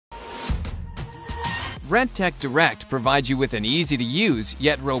Rentec Direct provides you with an easy-to-use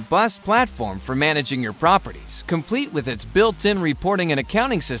yet robust platform for managing your properties, complete with its built-in reporting and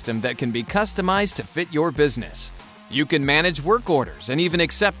accounting system that can be customized to fit your business. You can manage work orders and even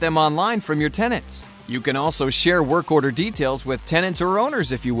accept them online from your tenants. You can also share work order details with tenants or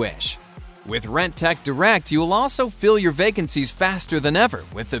owners if you wish. With Rentec Direct, you'll also fill your vacancies faster than ever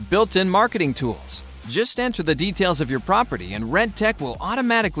with the built-in marketing tools. Just enter the details of your property and Rentec will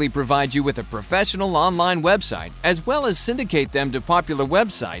automatically provide you with a professional online website as well as syndicate them to popular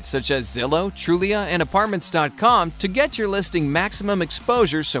websites such as Zillow, Trulia, and Apartments.com to get your listing maximum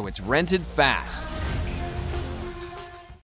exposure so it's rented fast.